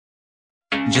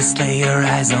Just lay your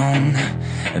eyes on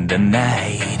the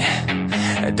night.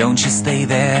 Don't you stay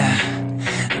there,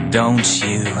 don't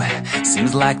you?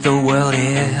 Seems like the world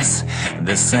is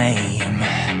the same,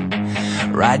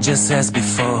 right just as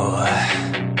before.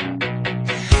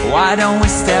 Why don't we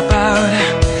step out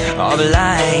of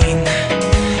line?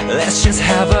 Let's just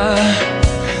have a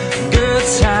good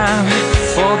time.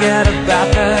 Forget about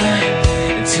the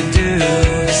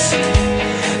to-dos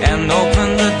and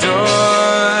open the door.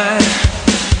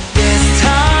 This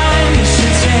time you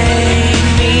should take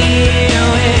me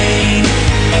away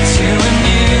to a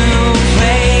new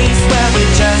place where we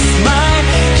just might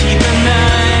keep an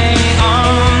eye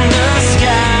on the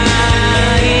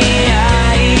sky.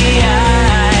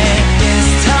 This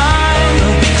time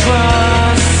we'll be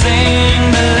crossing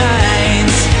the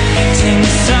lines. Take me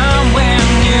somewhere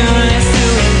new, let's do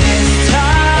it this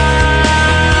time.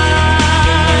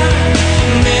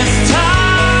 This time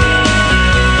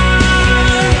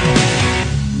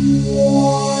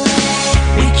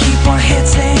we keep on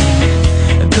hitting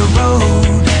the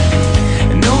road.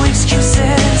 No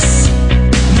excuses,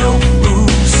 no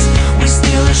rules. We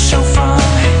steal a show from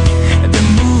the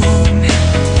moon,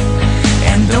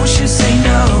 and don't you say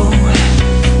no.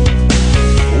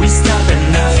 We stop at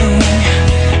nothing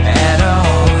at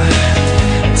all.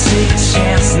 Take a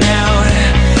chance now,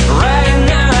 right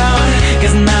now,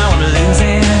 'cause now I'm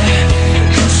losing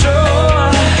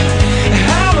control.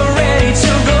 I'm ready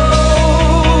to go.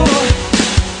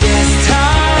 This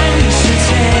time you should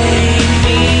take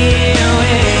me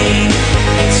away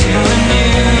to a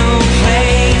new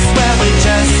place where we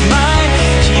just might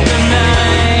keep an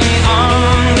eye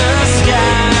on the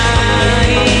sky.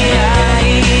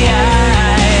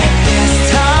 This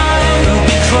time we'll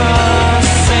be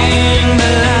crossing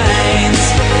the lines.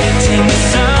 Take me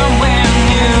somewhere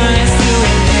new, let's do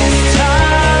it this time.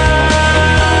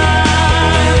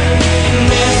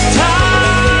 This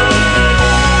time.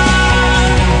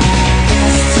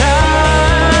 This time.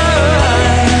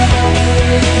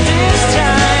 This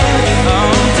time.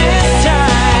 Oh, this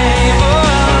time. Oh.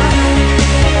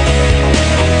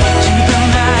 Keep an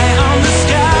eye on the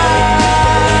sky.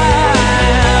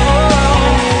 Oh.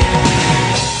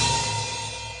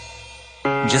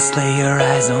 Just lay your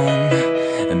eyes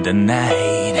on the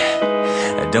night.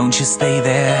 Don't you stay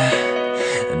there,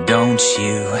 don't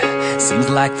you? Seems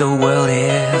like the world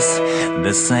is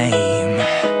the same,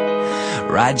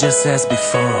 right just as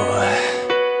before.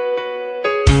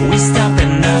 We stop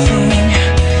at nothing